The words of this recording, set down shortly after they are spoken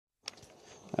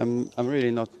I'm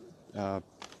really not uh,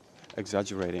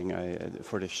 exaggerating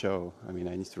for the show. I mean,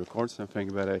 I need to record something,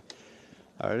 but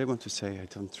I really want to say I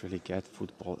don't really get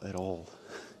football at all.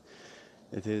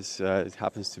 It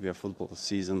happens to be a football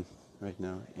season right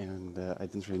now, and I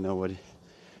don't really know what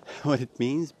what it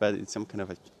means, but it's some kind of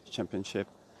a championship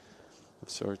of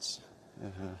sorts,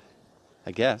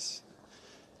 I guess.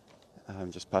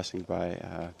 I'm just passing by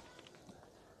a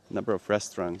number of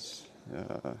restaurants.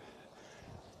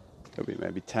 There'll be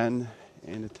maybe 10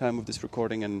 in the time of this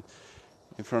recording, and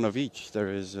in front of each there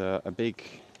is a big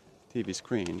TV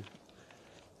screen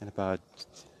and about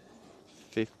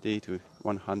 50 to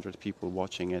 100 people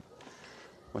watching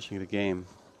the game.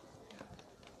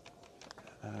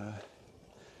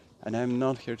 And I'm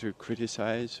not here to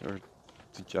criticize or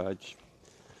to judge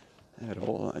at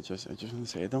all. I just want to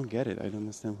say I don't get it. I don't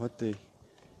understand what the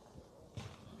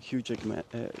huge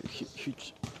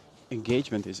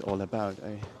engagement is all about.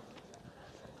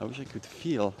 I wish I could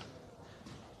feel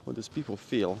what those people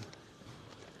feel.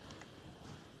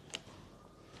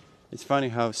 It's funny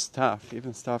how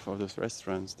even staff of those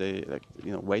restaurants, they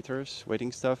waiters,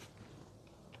 waiting staff,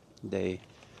 they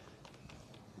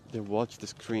watch the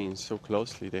screen so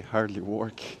closely they hardly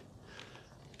work.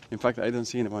 In fact, I don't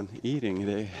see anyone eating.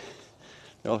 They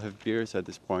all have beers at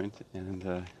this point, and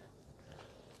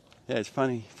yeah, it's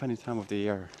funny time of the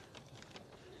year.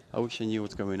 I wish I knew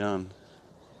what's going on.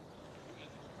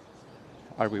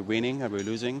 Are we winning? Are we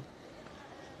losing?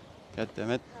 God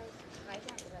damn it.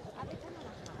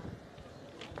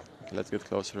 Okay, let's get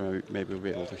closer. Maybe we'll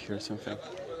be able to hear something.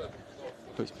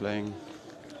 Who's playing?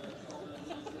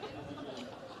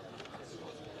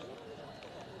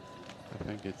 I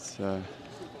think it's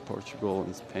Portugal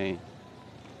and Spain.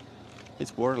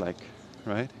 It's warlike,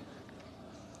 right?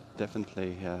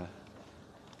 Definitely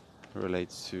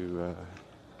relates to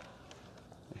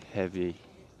heavy,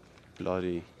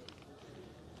 bloody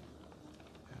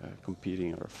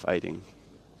competing or fighting.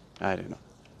 I don't know.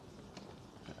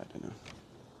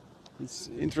 It's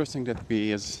interesting that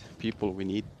we as people, we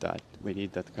need that. We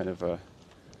need that kind of a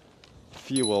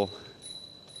fuel.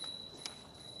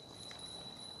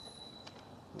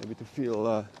 Maybe to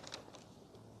feel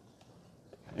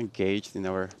engaged in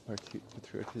our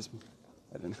patriotism.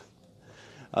 I don't know.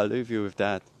 I'll leave you with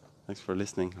that. Thanks for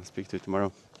listening. I'll speak to you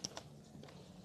tomorrow.